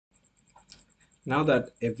Now that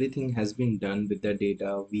everything has been done with the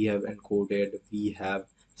data, we have encoded, we have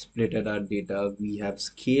splitted our data, we have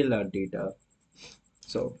scaled our data.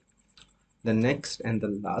 So the next and the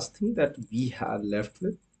last thing that we are left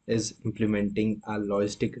with is implementing a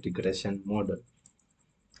logistic regression model.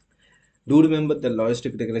 Do remember the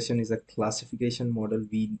logistic regression is a classification model.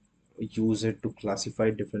 We use it to classify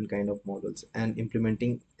different kind of models, and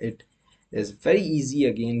implementing it is very easy.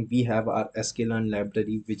 Again, we have our sklearn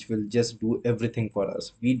library which will just do everything for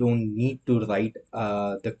us. We don't need to write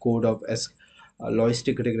the code of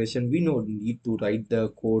logistic regression. We don't need to write the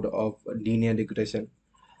code of linear regression.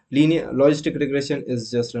 Linear logistic regression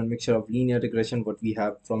is just a mixture of linear regression. What we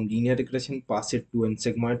have from linear regression, pass it to a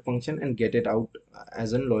sigmoid function and get it out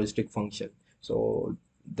as a logistic function. So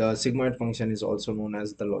the sigmoid function is also known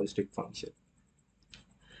as the logistic function.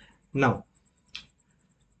 Now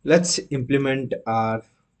let's implement our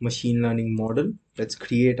machine learning model. Let's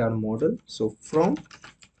create our model. So from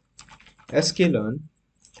sklearn,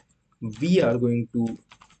 we are going to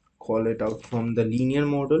call it out from the linear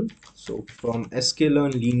model. So from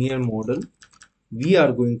sklearn linear model, we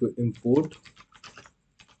are going to import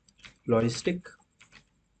logistic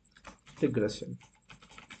regression.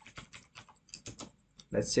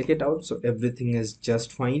 Let's check it out. So everything is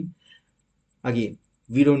just fine. Again,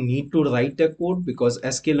 we don't need to write the code because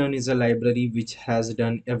sklearn is a library which has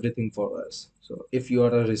done everything for us. So if you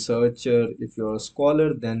are a researcher, if you're a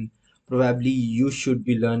scholar, then probably you should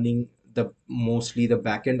be learning the mostly the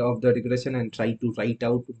backend of the regression and try to write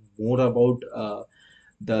out more about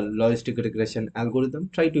the logistic regression algorithm.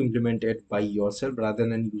 Try to implement it by yourself rather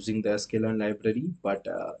than using the sklearn library. But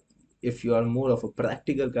if you are more of a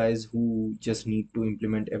practical guys who just need to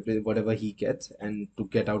implement whatever he gets and to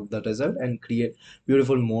get out the result and create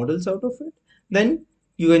beautiful models out of it, then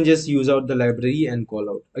you can just use out the library and call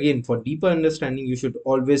out. Again, for deeper understanding, you should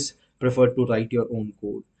always prefer to write your own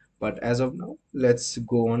code. But as of now, let's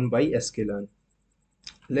go on by sklearn.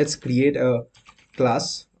 Let's create a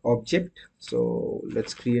class object. So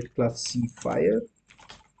let's create classifier.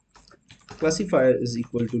 Classifier is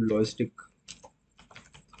equal to logistic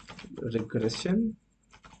regression,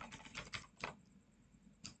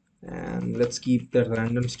 and let's keep the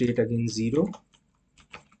random state again 0.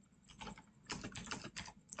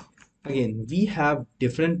 Again, we have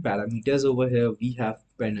different parameters over here. We have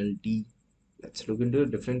penalty. Let's look into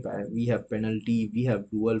different parameters. We have penalty, we have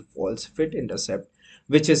dual false fit intercept,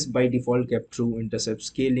 which is by default kept true, intercept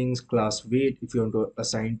scalings, class weight if you want to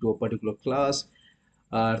assign to a particular class,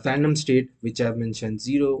 random state which I have mentioned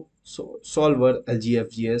 0, so solver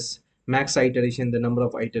LGFGS, max iteration, the number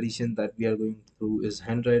of iterations that we are going through is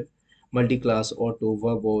 100, multi-class auto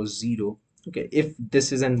verbo 0. Okay, if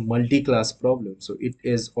this is a multi-class problem, so it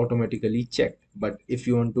is automatically checked, but if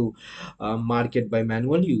you want to mark it by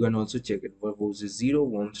manual, you can also check it. Verbose is 0,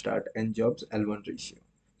 won't start, and jobs L1 ratio.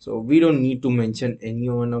 So we don't need to mention any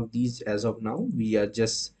one of these as of now. We are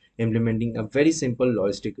just implementing a very simple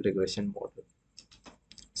logistic regression model.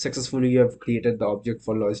 Successfully, you have created the object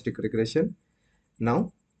for logistic regression.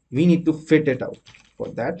 Now we need to fit it out. For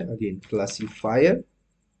that, again, classifier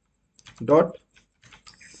dot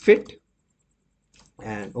fit,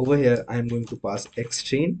 and over here I am going to pass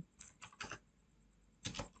xtrain,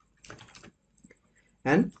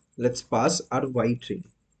 and let's pass our ytrain.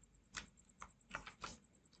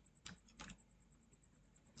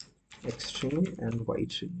 Xtrain and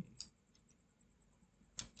ytrain.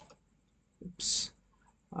 Oops,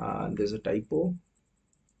 there's a typo.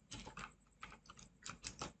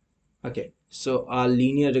 Okay, so our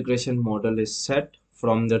linear regression model is set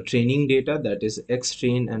from the training data, that is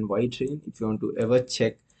xtrain and ytrain. If you want to ever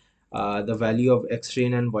check the value of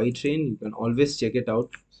xtrain and ytrain, you can always check it out.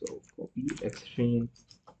 So copy xtrain,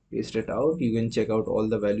 paste it out. You can check out all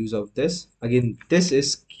the values of this. Again, this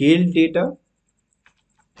is scaled data,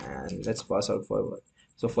 and let's pass out forward.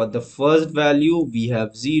 So for the first value we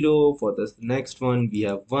have 0, for the next one we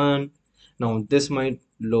have 1. Now this might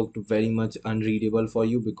look very much unreadable for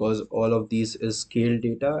you because all of these is scale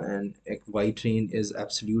data and ytrain is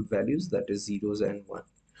absolute values, that is zeros and 1.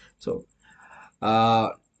 So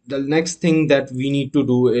the next thing that we need to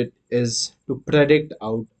do it is to predict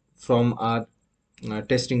out from our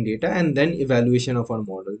testing data, and then evaluation of our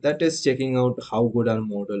model, that is checking out how good our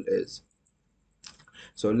model is.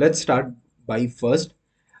 So let's start by first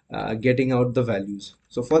getting out the values.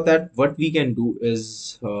 So for that, what we can do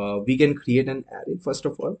is we can create an array first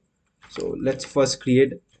of all. So let's first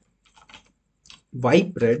create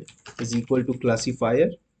ypred is equal to classifier.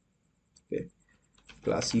 Okay,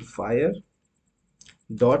 classifier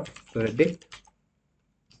dot predict,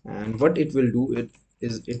 and what it will do it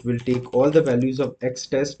is it will take all the values of x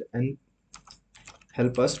test and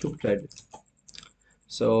help us to pred.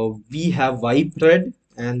 So we have y pred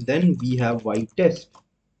and then we y test.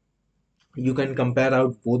 You can compare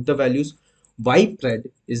out both the values. Y pred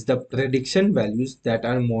is the prediction values that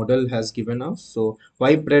our model has given us. So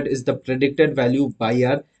y pred is the predicted value by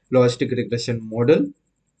our logistic regression model,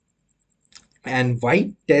 and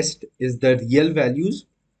y test is the real values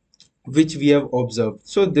which we have observed.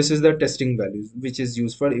 So this is the testing values which is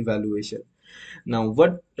used for evaluation. Now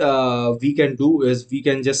what we can do is we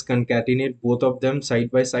can just concatenate both of them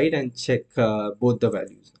side by side and check both the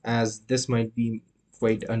values, as this might be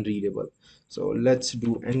quite unreadable. So let's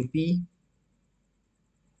do np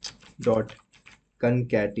dot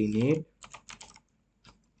concatenate,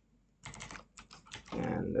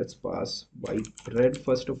 and let's pass ypred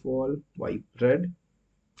first of all. Ypred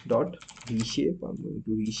dot reshape, I'm going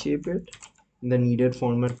to reshape it in the needed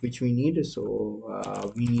format which we need.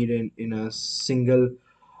 So we need in a single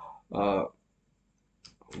uh,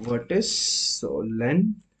 vertex. So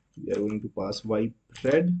len, we are going to pass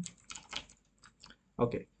ypred.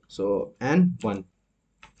 Okay, so and 1.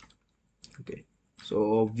 Okay,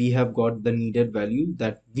 so we have got the needed value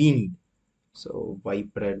that we need. So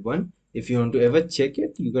ypred 1, if you want to ever check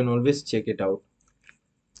it, you can always check it out.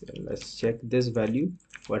 Let's check this value.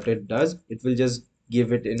 What it does, it will just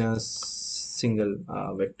give it in a single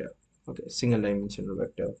vector. Okay, single dimensional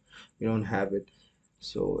vector. We don't have it,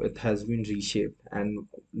 so it has been reshaped. And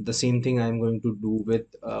the same thing I'm going to do with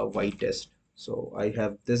y test. So I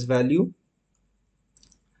have this value,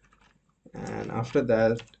 and after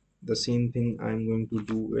that the same thing I'm going to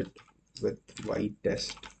do it with y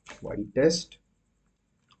test. Y test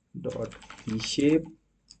dot reshape,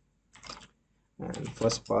 and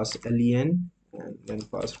first pass len and then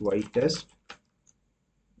pass y test,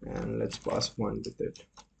 and let's pass 1 with it.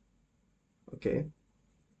 Okay,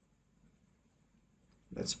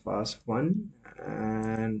 let's pass 1,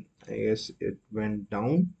 and I guess it went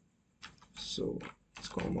down, so it's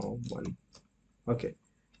comma 1. Okay,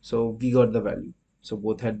 so we got the value. So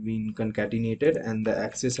both had been concatenated and the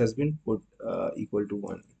axis has been put equal to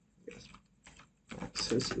 1. Yes,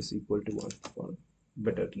 axis is equal to 1 for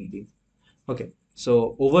better reading. Okay,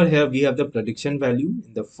 so over here we have the prediction value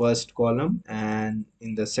in the first column, and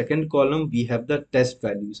in the second column we have the test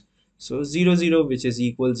values. So 0 0 which is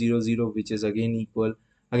equal, 0 0 which is again equal.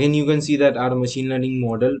 Again you can see that our machine learning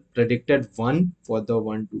model predicted 1 for the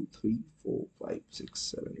 1 2 3 4 5 6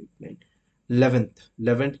 7 8 9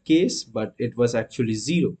 11th case, but it was actually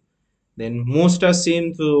 0. Then most are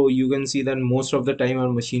same, so you can see that most of the time our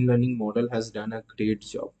machine learning model has done a great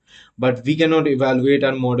job. But we cannot evaluate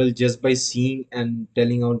our model just by seeing and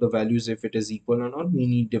telling out the values if it is equal or not. We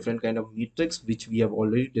need different kind of metrics which we have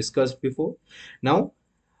already discussed before. Now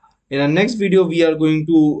in our next video we are going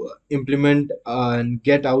to implement and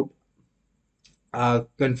get out a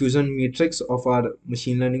confusion matrix of our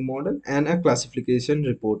machine learning model and a classification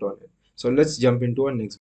report on it. So let's jump into our next